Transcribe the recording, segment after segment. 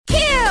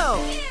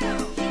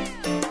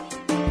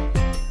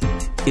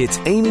It's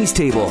Amy's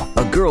Table,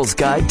 a girl's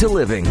guide to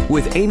living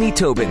with Amy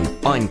Tobin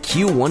on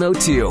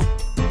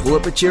Q102. Pull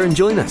up a chair and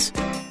join us.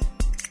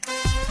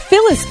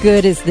 Phyllis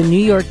Good is the New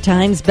York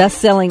Times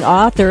bestselling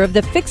author of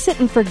the Fix It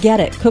and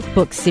Forget It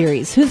cookbook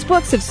series, whose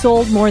books have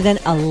sold more than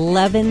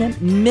 11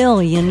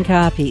 million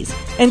copies.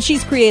 And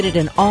she's created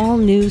an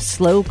all-new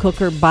slow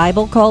cooker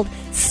Bible called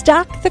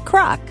Stock the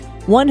Crock,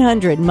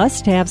 100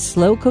 must-have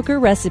slow cooker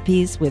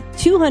recipes with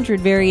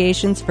 200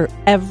 variations for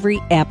every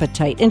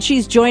appetite. And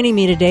she's joining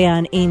me today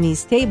on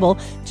Amy's Table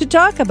to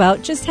talk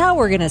about just how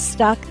we're going to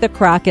stock the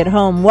crock at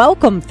home.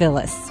 Welcome,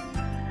 Phyllis.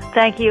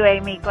 Thank you,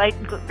 Amy.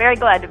 Very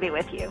glad to be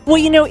with you. Well,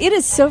 you know, it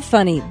is so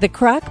funny. The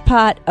crock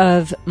pot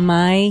of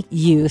my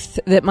youth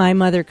that my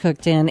mother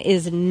cooked in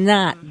is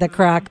not the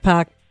crock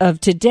pot of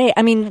today.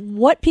 I mean,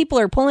 what people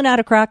are pulling out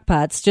of crock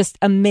pots just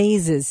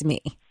amazes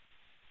me.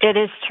 It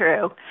is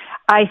true.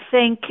 I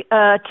think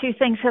two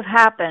things have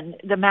happened.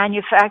 The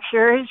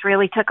manufacturers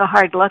really took a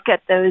hard look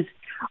at those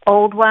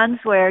old ones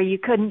where you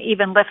couldn't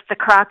even lift the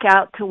crock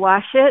out to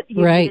wash it.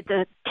 You needed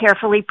to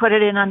carefully put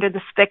it in under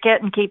the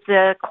spigot and keep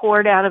the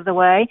cord out of the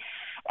way.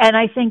 And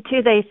I think,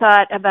 too, they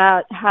thought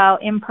about how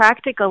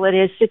impractical it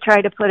is to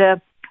try to put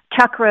a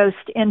chuck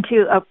roast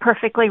into a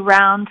perfectly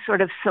round,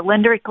 sort of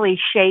cylindrically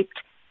shaped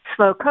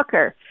slow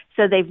cooker.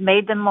 So they've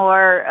made them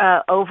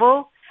more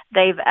oval.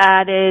 They've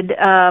added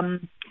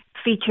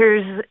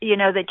features, you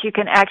know, that you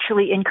can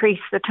actually increase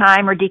the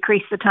time or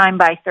decrease the time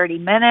by 30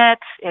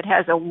 minutes. It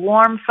has a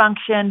warm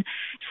function.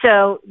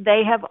 So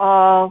they have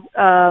all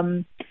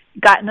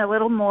gotten a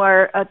little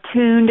more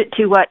attuned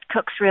to what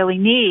cooks really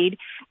need.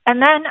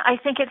 And then I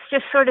think it's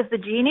just sort of the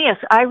genius.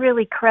 I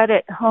really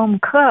credit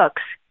home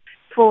cooks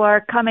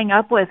for coming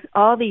up with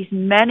all these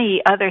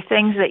many other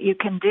things that you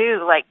can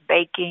do, like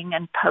baking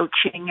and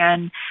poaching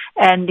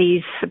and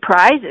these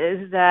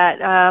surprises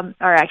that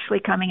are actually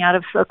coming out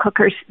of slow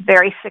cookers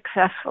very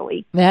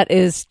successfully. That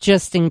is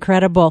just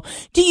incredible.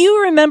 Do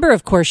you remember,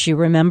 of course you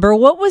remember,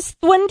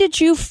 when did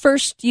you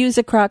first use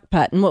a crock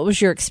pot and what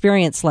was your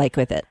experience like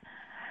with it?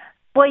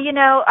 Well, you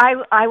know,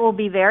 I will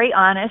be very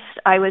honest.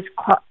 I was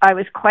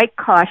quite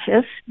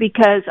cautious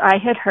because I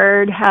had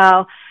heard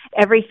how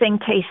everything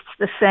tastes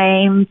the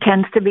same,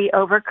 tends to be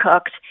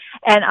overcooked,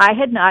 and I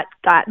had not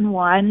gotten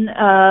one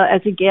as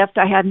a gift.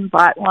 I hadn't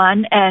bought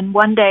one, and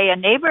one day a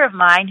neighbor of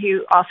mine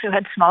who also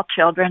had small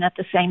children at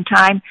the same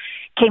time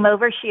came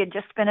over. She had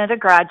just been at a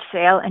garage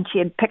sale, and she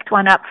had picked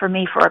one up for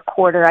me for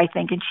 $1, I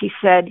think, and she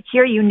said,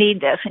 "Here, you need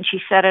this," and she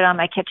set it on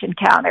my kitchen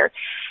counter.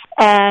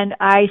 And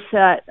I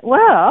said,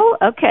 well,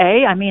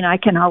 okay, I mean, I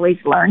can always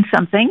learn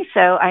something, so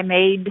I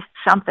made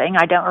something.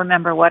 I don't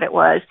remember what it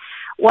was.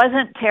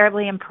 Wasn't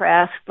terribly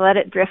impressed, let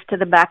it drift to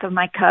the back of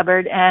my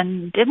cupboard,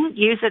 and didn't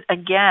use it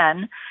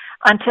again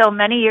until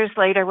many years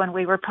later when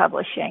we were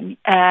publishing.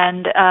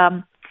 And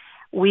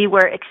we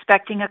were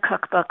expecting a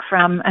cookbook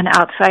from an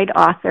outside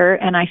author,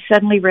 and I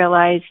suddenly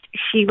realized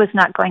she was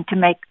not going to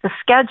make the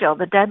schedule,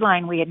 the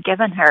deadline we had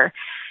given her.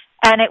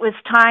 And it was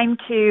time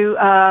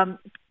to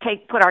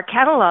put our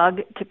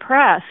catalog to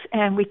press,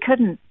 and we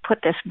couldn't put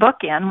this book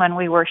in when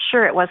we were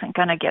sure it wasn't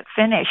going to get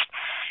finished.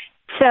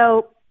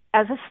 So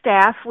as a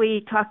staff,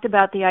 we talked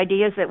about the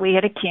ideas that we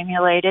had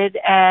accumulated,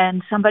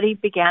 and somebody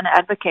began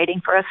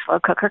advocating for a slow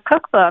cooker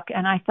cookbook.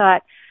 And I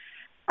thought,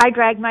 I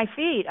dragged my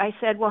feet. I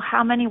said, well,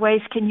 how many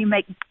ways can you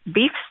make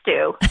beef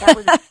stew? That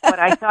was what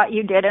I thought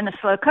you did in a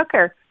slow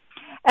cooker.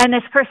 And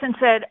this person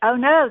said, oh,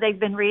 no, they've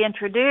been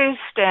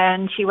reintroduced.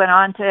 And she went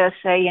on to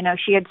say, you know,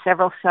 she had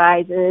several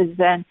sizes.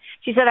 And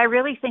she said, I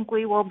really think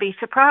we will be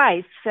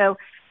surprised. So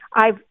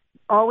I've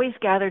always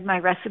gathered my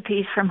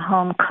recipes from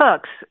home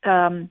cooks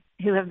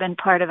who have been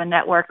part of a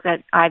network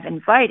that I've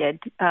invited.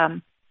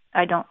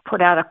 I don't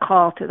put out a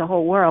call to the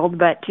whole world,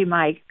 but to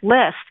my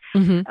list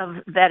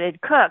of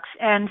vetted cooks.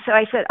 And so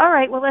I said, all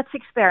right, well, let's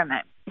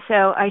experiment. So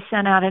I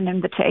sent out an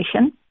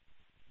invitation.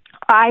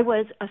 I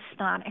was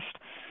astonished.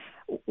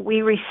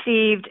 We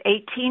received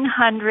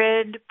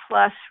 1,800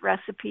 plus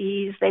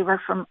recipes. They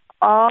were from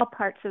all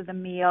parts of the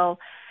meal.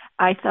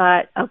 I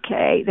thought,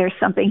 okay, there's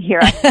something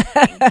here.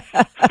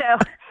 So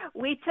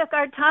we took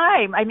our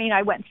time. I mean,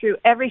 I went through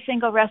every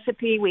single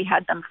recipe. We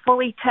had them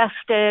fully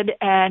tested,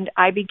 and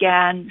I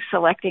began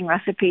selecting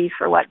recipes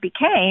for what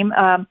became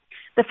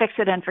the Fix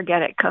It and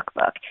Forget It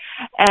cookbook.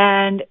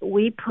 And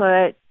we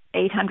put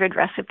 800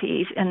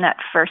 recipes in that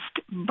first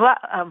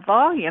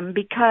volume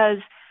because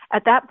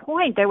at that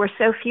point, there were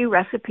so few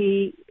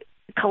recipe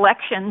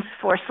collections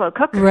for slow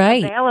cookers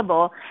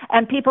available,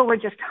 and people were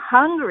just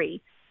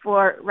hungry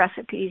for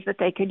recipes that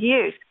they could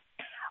use.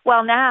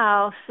 Well,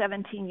 now,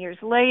 17 years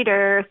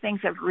later,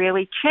 things have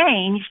really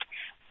changed,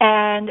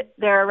 and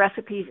there are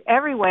recipes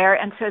everywhere,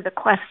 and so the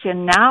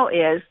question now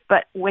is,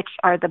 but which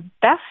are the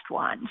best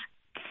ones?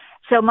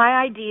 So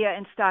my idea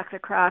in Stock the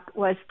Crock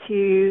was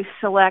to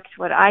select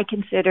what I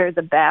consider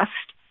the best.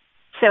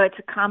 So it's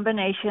a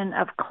combination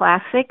of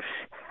classics,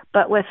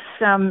 but with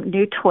some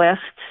new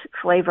twists,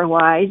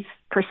 flavor-wise,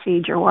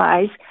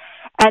 procedure-wise.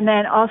 And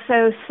then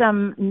also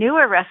some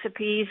newer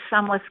recipes,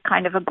 some with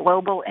kind of a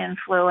global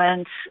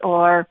influence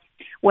or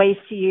ways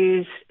to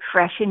use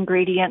fresh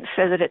ingredients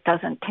so that it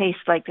doesn't taste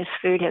like this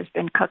food has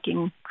been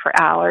cooking for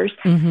hours.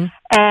 Mm-hmm.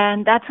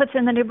 And that's what's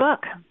in the new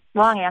book.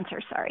 Long answer,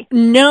 sorry.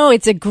 No,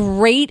 it's a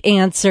great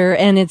answer,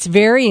 and it's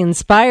very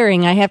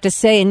inspiring, I have to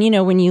say. And,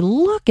 when you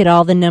look at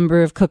all the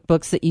number of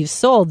cookbooks that you've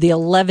sold, the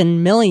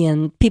 11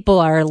 million, people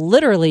are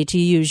literally, to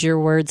use your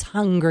words,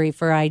 hungry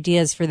for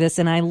ideas for this,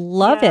 and I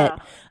love it.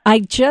 I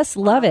just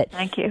love it.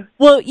 Thank you.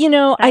 Well,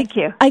 Thank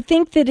you. I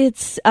think that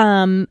it's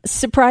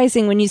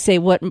surprising when you say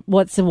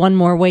what's the one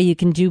more way you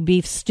can do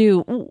beef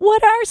stew.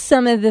 What are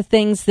some of the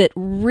things that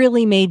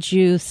really made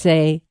you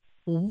say,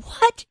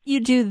 what? You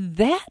do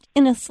that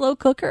in a slow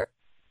cooker?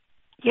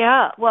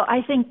 Yeah, well,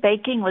 I think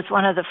baking was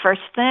one of the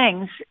first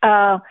things.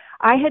 I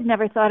had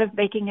never thought of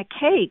baking a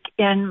cake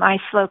in my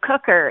slow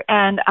cooker,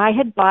 and I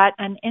had bought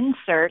an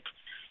insert.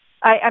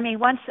 I mean,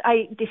 once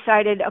I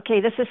decided,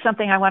 okay, this is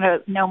something I want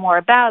to know more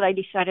about, I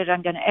decided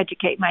I'm going to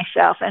educate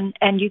myself.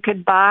 And you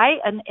could buy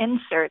an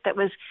insert that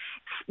was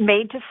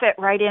made to fit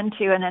right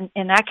into, and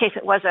in that case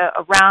it was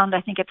a round,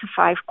 I think it's a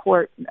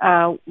 5-quart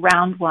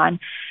round one,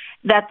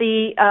 that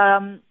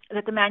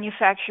the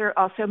manufacturer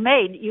also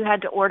made. You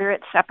had to order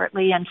it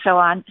separately and so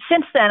on.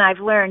 Since then, I've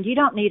learned you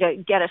don't need to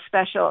get a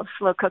special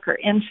slow cooker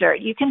insert.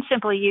 You can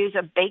simply use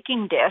a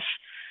baking dish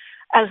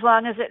as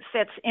long as it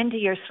fits into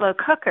your slow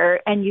cooker,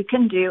 and you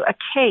can do a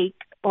cake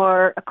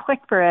or a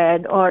quick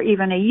bread or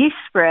even a yeast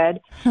spread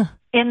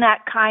in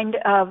that kind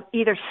of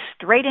either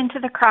straight into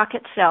the crock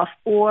itself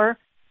or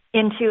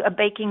into a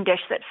baking dish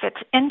that fits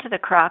into the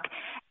crock.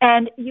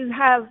 And you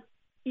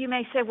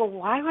may say, well,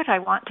 why would I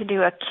want to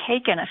do a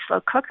cake in a slow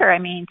cooker? I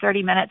mean,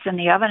 30 minutes in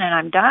the oven and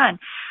I'm done.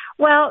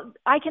 Well,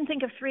 I can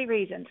think of 3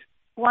 reasons.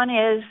 One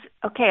is,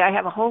 okay, I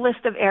have a whole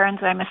list of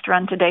errands I must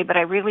run today, but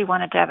I really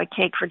wanted to have a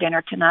cake for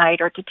dinner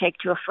tonight or to take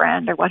to a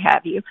friend or what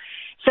have you.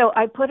 So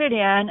I put it in,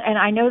 and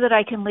I know that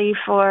I can leave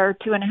for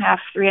 2.5,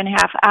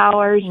 3.5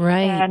 hours,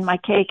 right, and my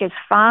cake is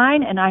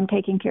fine, and I'm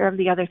taking care of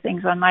the other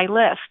things on my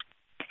list.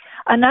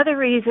 Another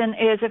reason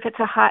is if it's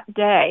a hot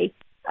day.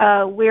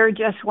 We're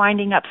just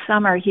winding up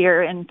summer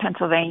here in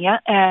Pennsylvania,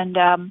 and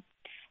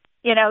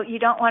you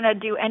don't want to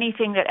do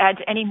anything that adds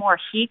any more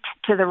heat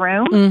to the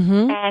room.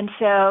 Mm-hmm. And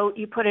so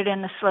you put it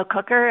in the slow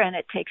cooker and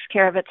it takes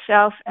care of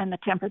itself and the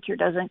temperature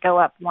doesn't go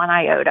up 1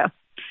 iota.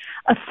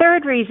 A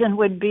third reason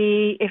would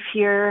be if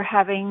you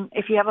have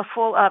a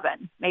full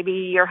oven, maybe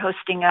you're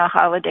hosting a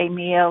holiday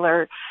meal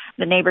or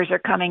the neighbors are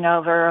coming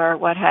over or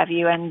what have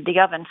you, and the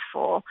oven's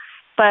full.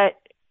 But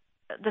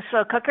the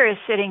slow cooker is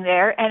sitting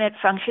there and it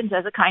functions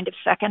as a kind of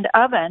second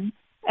oven,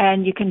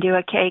 and you can do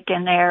a cake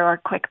in there or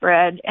quick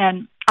bread.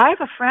 And I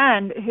have a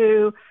friend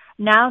who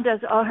now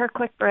does all her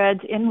quick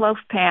breads in loaf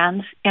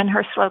pans in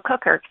her slow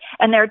cooker.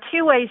 And there are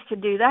 2 ways to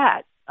do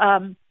that.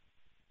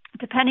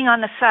 Depending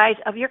on the size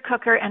of your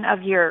cooker and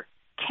of your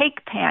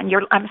cake pan,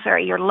 your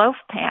loaf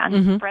pan,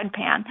 mm-hmm, bread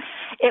pan,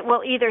 it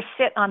will either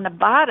sit on the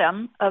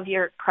bottom of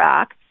your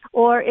crock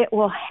or it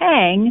will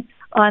hang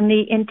on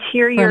the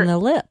interior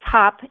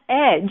top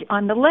edge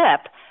on the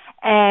lip.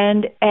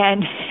 And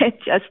it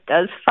just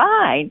does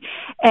fine.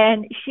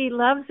 And she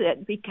loves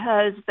it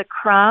because the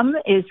crumb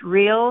is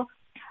real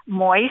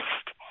moist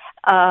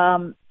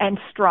and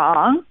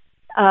strong.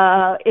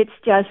 It's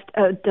just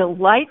a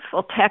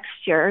delightful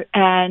texture,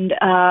 and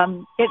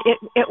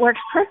it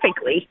works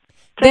perfectly.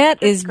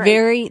 That is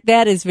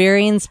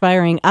very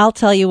inspiring. I'll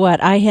tell you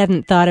what, I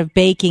hadn't thought of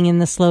baking in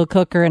the slow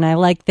cooker, and I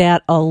like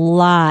that a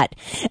lot.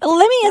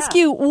 Let me ask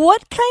you,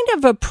 what kind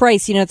of a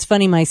price? It's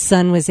funny, my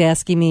son was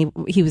asking me,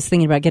 he was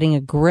thinking about getting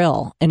a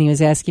grill, and he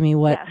was asking me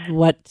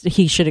what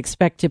he should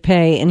expect to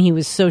pay, and he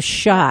was so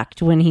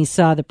shocked when he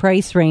saw the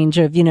price range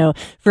of,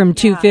 from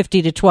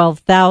 $250 to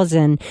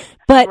 $12,000.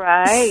 But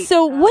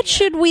so what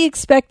should we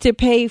expect to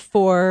pay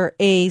for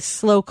a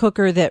slow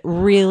cooker that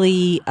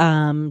really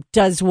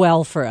does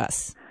well for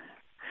us?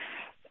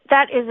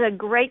 That is a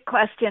great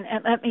question.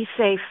 And let me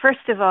say,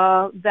 first of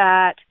all,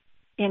 that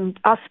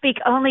I'll speak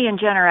only in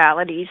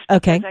generalities.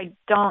 Okay.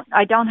 Because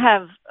I don't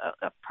have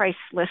a price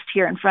list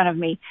here in front of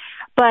me.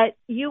 But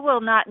you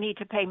will not need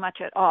to pay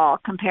much at all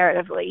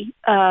comparatively.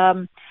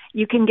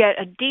 You can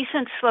get a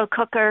decent slow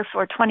cooker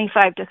for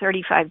 $25 to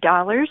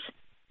 $35.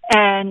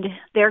 And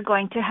they're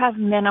going to have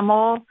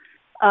minimal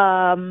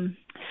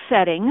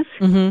settings,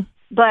 mm-hmm,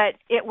 but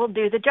it will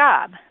do the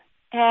job.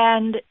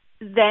 And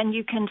then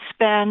you can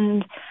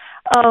spend,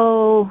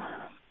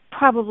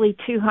 probably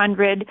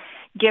 $200,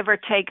 give or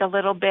take a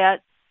little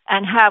bit,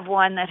 and have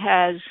one that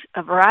has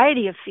a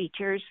variety of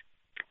features.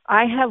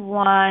 I have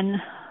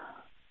one,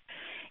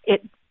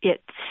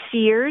 it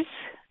sears,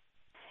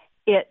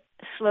 it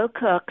slow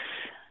cooks,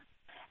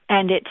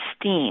 and it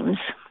steams.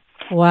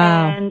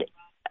 Wow. And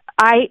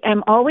I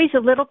am always a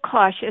little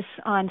cautious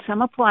on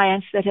some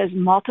appliance that has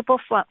multiple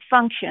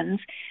functions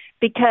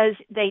because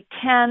they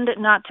tend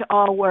not to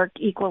all work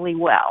equally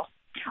well,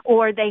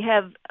 or they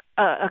have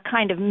a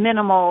kind of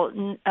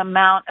minimal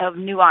amount of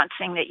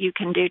nuancing that you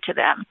can do to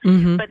them.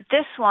 Mm-hmm. But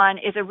this one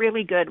is a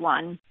really good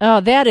one.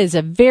 Oh, that is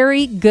a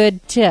very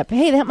good tip.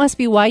 Hey, that must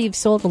be why you've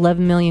sold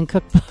 11 million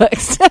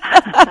cookbooks.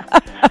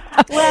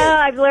 Well,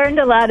 I've learned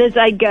a lot as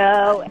I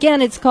go.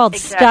 Again, it's called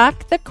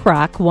Stock the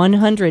Crock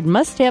 100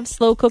 Must-Have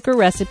Slow Cooker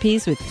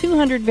Recipes with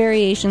 200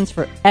 variations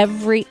for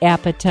every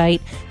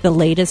appetite, the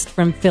latest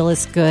from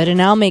Phyllis Good.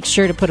 And I'll make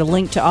sure to put a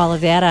link to all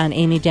of that on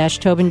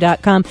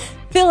amy-tobin.com.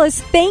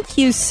 Phyllis, thank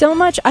you so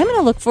much. I'm going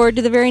to look forward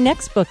to the very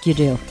next book you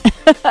do.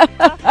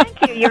 Well,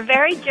 thank you. You're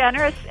very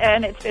generous,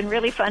 and it's been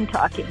really fun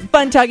talking.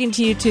 Fun talking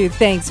to you, too.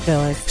 Thanks,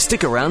 Phyllis.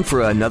 Stick around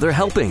for another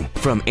helping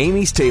from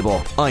Amy's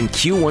Table on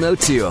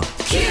Q102.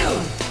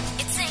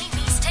 It's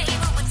Amy's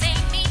Table with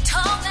Amy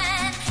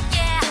Tobin.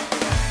 Yeah.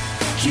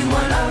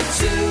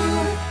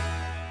 Q102.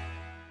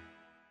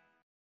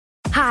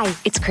 Hi,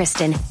 it's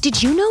Kristen.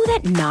 Did you know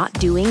that not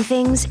doing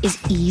things is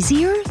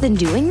easier than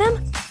doing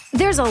them?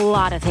 There's a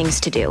lot of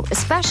things to do,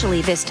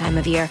 especially this time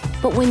of year.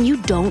 But when you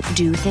don't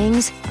do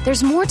things,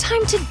 there's more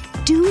time to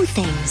do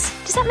things.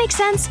 Does that make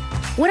sense?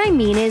 What I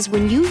mean is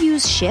when you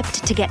use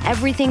Shipt to get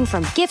everything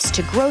from gifts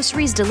to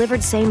groceries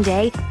delivered same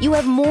day, you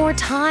have more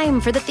time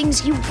for the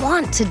things you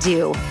want to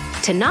do.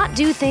 To not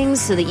do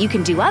things so that you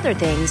can do other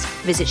things,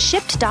 visit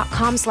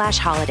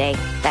Shipt.com/holiday.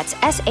 That's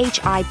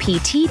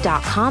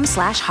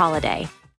SHIPT.com/holiday.